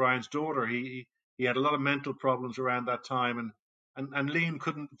shooting of Ryan's daughter. He had a lot of mental problems around that time, and Liam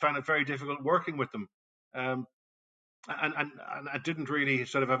couldn't find it very difficult working with them, um, and I didn't really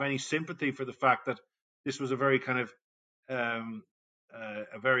sort of have any sympathy for the fact that this was um,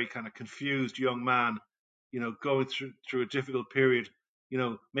 a very kind of confused young man, going through a difficult period,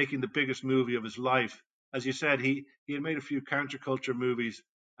 making the biggest movie of his life. As you said, he had made a few counterculture movies,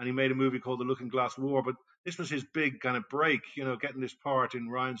 and he made a movie called The Looking Glass War. But this was his big kind of break, getting this part in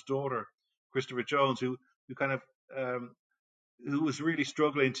Ryan's Daughter, Christopher Jones, who kind of who was really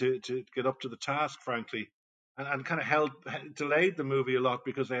struggling to get up to the task, frankly, and kind of delayed the movie a lot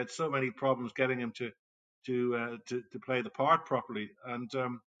because they had so many problems getting him to play the part properly, and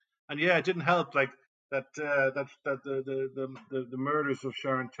yeah, it didn't help like that the murders of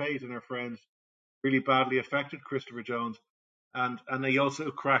Sharon Tate and her friends really badly affected Christopher Jones, and he also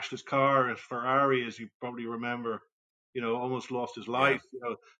crashed his car, his Ferrari, as you probably remember. Almost lost his Yeah. life.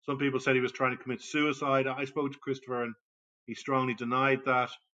 Some people said he was trying to commit suicide. I spoke to Christopher, and he strongly denied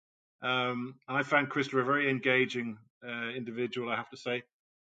that. And I found Christopher a very engaging individual, I have to say.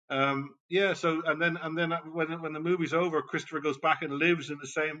 Yeah. So and then when the movie's over, Christopher goes back and lives in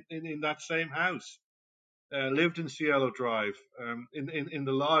that same house. Lived in Cielo Drive, in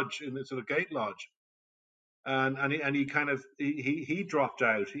the lodge, in the sort of gate lodge, and he kind of he dropped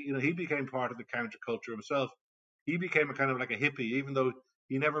out. He became part of the counterculture himself. He became a kind of like a hippie, even though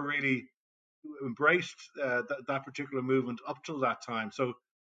he never really embraced that particular movement up till that time. So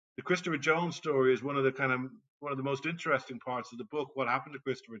the Christopher Jones story is one of the most interesting parts of the book. What happened to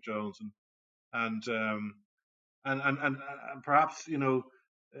Christopher Jones, and um, and perhaps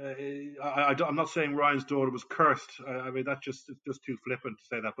I'm not saying Ryan's Daughter was cursed. I mean it's just too flippant to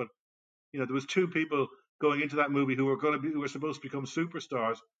say that. But there was two people going into that movie who were supposed to become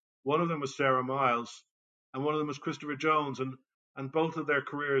superstars. One of them was Sarah Miles, and one of them was Christopher Jones, and both of their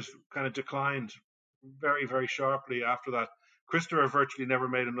careers kind of declined very, very sharply after that. Christopher virtually never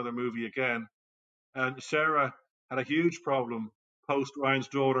made another movie again, and Sarah had a huge problem post Ryan's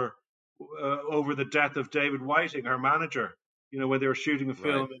Daughter over the death of David Whiting, her manager. When they were shooting a Right.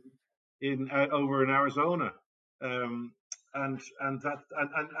 film in over in Arizona, um, and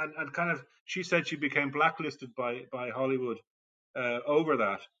kind of she said she became blacklisted by Hollywood over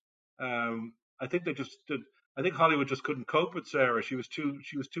that. I think they just did. I think Hollywood just couldn't cope with Sarah. She was too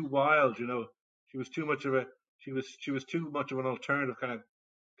wild. She was too much of a she was too much of an alternative kind of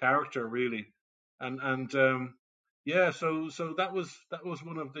character, really. And yeah, so that was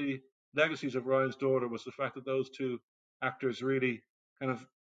one of the legacies of Ryan's Daughter, was the fact that those two actors really kind of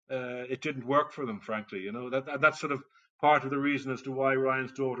it didn't work for them, frankly. That's sort of part of the reason as to why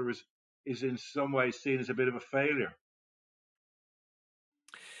Ryan's Daughter is in some ways seen as a bit of a failure.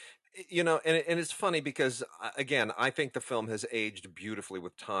 And it's funny because again, I think the film has aged beautifully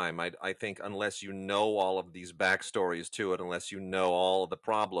with time. I think unless you know all of these backstories to it, unless you know all of the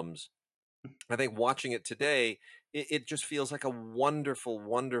problems, I think watching it today, it just feels like a wonderful,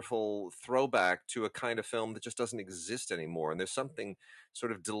 wonderful throwback to a kind of film that just doesn't exist anymore. And there's something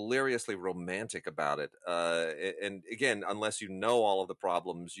sort of deliriously romantic about it. And again, unless you know all of the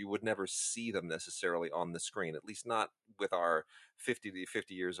problems, you would never see them necessarily on the screen, at least not with our 50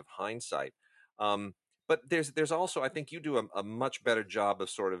 years of hindsight. Um, but there's also, I think you do a much better job of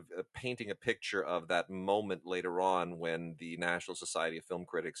sort of painting a picture of that moment later on when the National Society of Film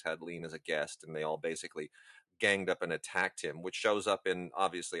Critics had Lean as a guest, and they all basically ganged up and attacked him, which shows up in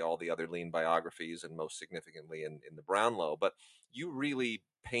obviously all the other Lean biographies and most significantly in the Brownlow. But you really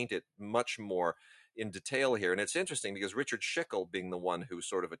paint it much more in detail here. And it's interesting because Richard Schickel, being the one who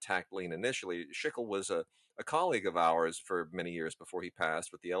sort of attacked Lean initially, Schickel was a colleague of ours for many years before he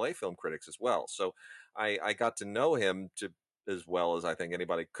passed with the LA Film Critics as well. So I got to know him to as well as I think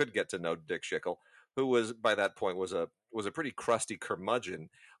anybody could get to know Dick Schickel, who was by that point was a pretty crusty curmudgeon.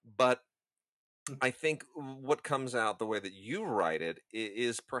 But I think what comes out the way that you write it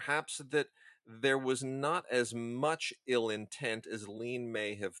is perhaps that there was not as much ill intent as Lean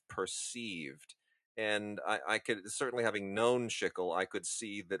may have perceived. And I could certainly, having known Schickel, I could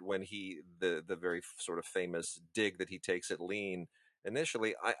see that when the very sort of famous dig that he takes at Lean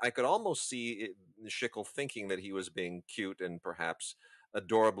initially, I could almost see Schickel thinking that he was being cute and perhaps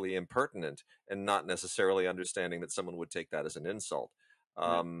adorably impertinent, and not necessarily understanding that someone would take that as an insult.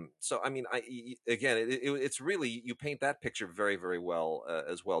 Yeah. So I mean, again, it's really, you paint that picture very, very well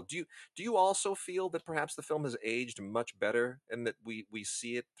as well. Do you also feel that perhaps the film has aged much better, and that we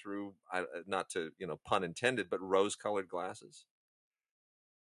see it through, not to pun intended, but rose-colored glasses?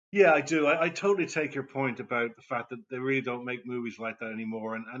 Yeah, I do. I totally take your point about the fact that they really don't make movies like that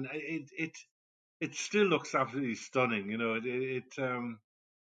anymore, and it still looks absolutely stunning.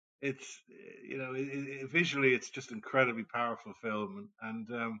 It's visually it's just incredibly powerful film, and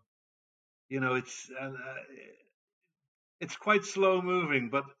it's quite slow moving,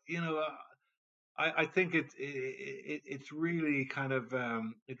 but I think it's really kind of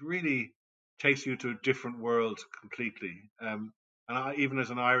it really takes you to a different world completely. And even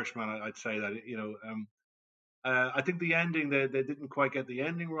as an Irishman, I'd say that. I think the ending, they didn't quite get the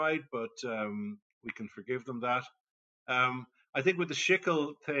ending right, but we can forgive them that. I think with the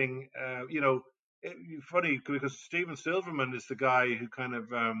Schickel thing, funny because Steven Silverman is the guy who kind of,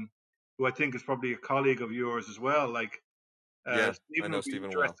 who I think is probably a colleague of yours as well. Like Yeah, I Stephen know would be an Stephen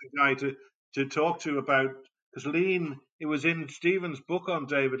well. interesting guy to talk to about, because Lean. It was in Stephen's book on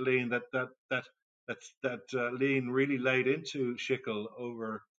David Lean that Lean really laid into Schickel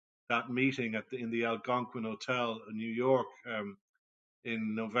over that meeting in the Algonquin Hotel in New York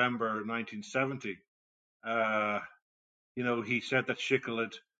in November 1970. He said that Schickel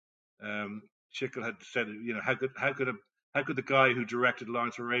had said, how could the guy who directed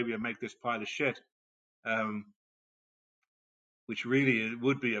Lawrence of Arabia make this pile of shit? Um, which really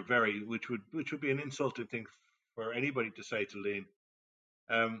would be which would be an insulting thing for anybody to say to Lean.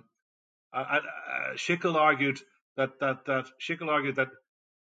 Schickel argued that's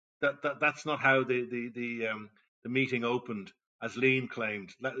not how the meeting opened, as Lean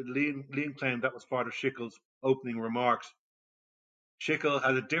claimed. Lean claimed that was part of Schickel's opening remarks. Schickel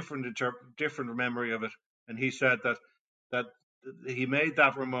had a different memory of it, and he said that he made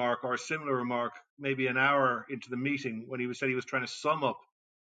that remark or a similar remark maybe an hour into the meeting when said he was trying to sum up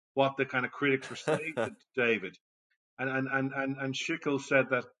what the kind of critics were saying to David, and Schickel said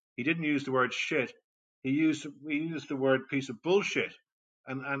that he didn't use the word shit, he used the word piece of bullshit,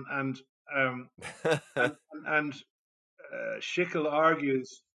 and um, and, and Schickel argued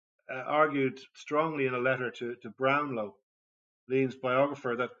strongly in a letter to Brownlow, Lean's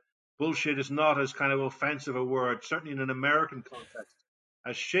biographer, that bullshit is not as kind of offensive a word, certainly in an American context,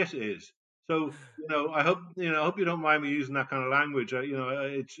 as shit is. So I hope you don't mind me using that kind of language.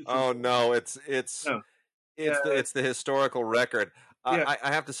 It's Oh important. no, it's No, yeah, it's the historical record. yeah.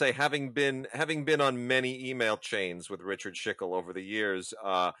 I have to say, having been on many email chains with Richard Schickel over the years,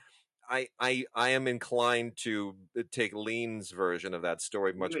 I am inclined to take Lean's version of that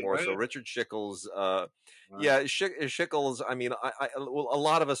story much Really? more Oh, so. yeah. Richard Schickel's, Wow. yeah, Schickel's. I mean, well, a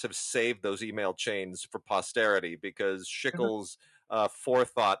lot of us have saved those email chains for posterity because Schickel's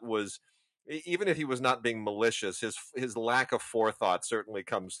forethought was. Even if he was not being malicious, his lack of forethought certainly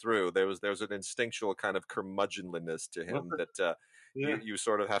comes through. There's an instinctual kind of curmudgeonliness to What's him it? that Yeah. you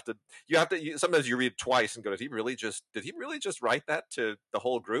sort of have to sometimes you read twice and go, did he really just write that to the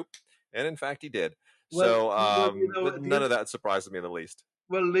whole group? And in fact, he did. Well, So at the none end, of that surprises me in the least.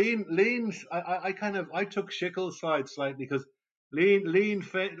 well, Lean's. I took Schickel's side slightly because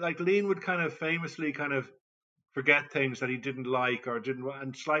Lean would kind of famously kind of forget things that he didn't like or didn't,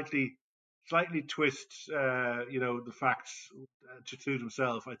 and slightly twists, the facts to suit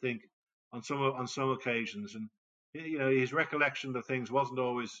himself. I think on some occasions, and his recollection of things wasn't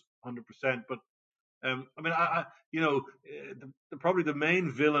always 100%. But I mean, probably the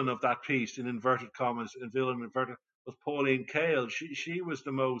main villain of that piece, in inverted commas, was Pauline Kael. She was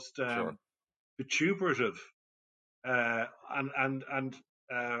the most Sure. vituperative, uh, and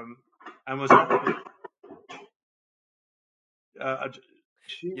was uh, Yeah.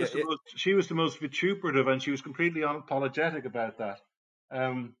 she was the most vituperative, and she was completely unapologetic about that.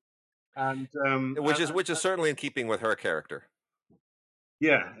 Um, Which is certainly in keeping with her character.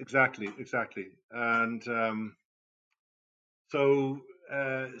 Yeah, exactly. And so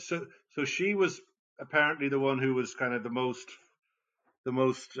so she was apparently the one who was kind of the most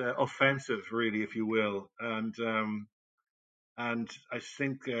offensive, really, if you will, and I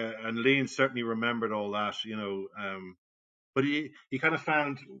think and Lean certainly remembered all that, but he kind of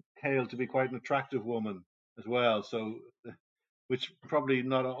found Hale to be quite an attractive woman as well, so which probably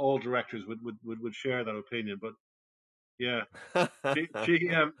not all directors would share that opinion, but yeah, she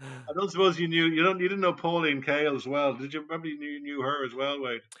I don't suppose you didn't know Pauline Kael as well, did you? Probably knew her as well,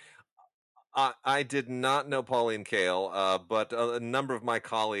 Wade. I did not know Pauline Kael, but a number of my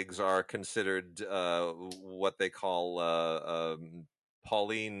colleagues are considered what they call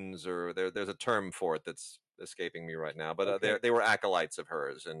Paulines, or there's a term for it that's escaping me right now. But Okay. they were acolytes of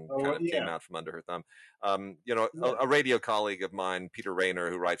hers and Oh, kind well, of came yeah, out from under her thumb. yeah. A radio colleague of mine, Peter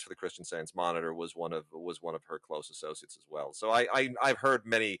Rayner, who writes for the Christian Science Monitor, was one of her close associates as well. So I've heard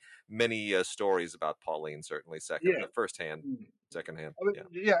many stories about Pauline, certainly Yeah. firsthand, Mm. secondhand. I mean,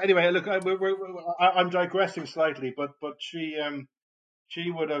 Yeah. yeah. Anyway, look, I'm digressing slightly, but she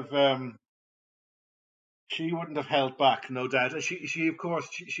would have she wouldn't have held back, no doubt. She of course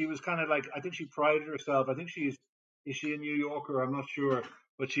she was kind of like, I think she prided herself. I think is she a New Yorker? I'm not sure,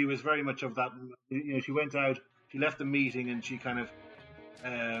 but she was very much of that. She went out, she left the meeting, and she kind of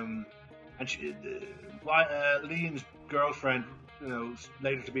um and Lean's girlfriend,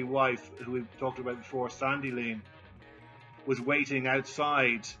 later to be wife, who we talked about before, Sandy Lean. was waiting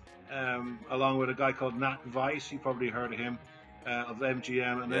outside along with a guy called Nat Weiss. You probably heard of him, of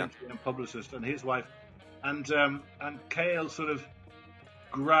MGM, an MGM publicist, and his wife. And Cale sort of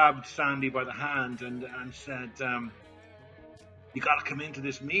grabbed Sandy by the hand and said, "You got to come into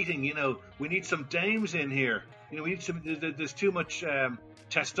this meeting. You know, we need some dames in here. You know, we need some. There's too much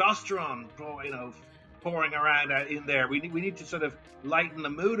testosterone, you know, pouring around in there. We need to sort of lighten the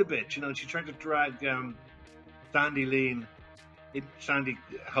mood a bit. You know." And she tried to drag Sandy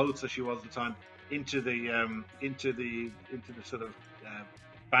Holtz, as she was at the time, into the sort of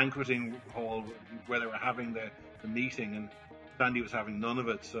banqueting hall where they were having the meeting, and Sandy was having none of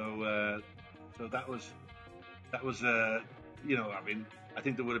it. So that was you know, I mean, I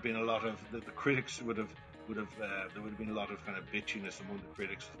think there would have been a lot of the critics would have there would have been a lot of kind of bitchiness among the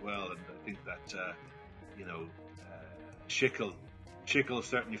critics as well, and I think that you know, Schickel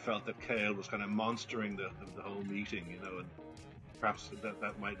certainly felt that Cale was kind of monstering the whole meeting, you know, and perhaps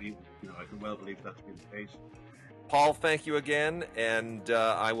that might be, you know, I can well believe that to be the case. Paul, thank you again, and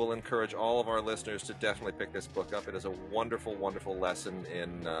I will encourage all of our listeners to definitely pick this book up. It is a wonderful, wonderful lesson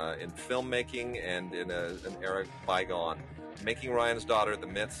in filmmaking and in an era bygone. Making Ryan's Daughter: The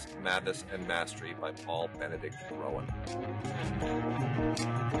Myths, Madness, and Mastery by Paul Benedict Rowan.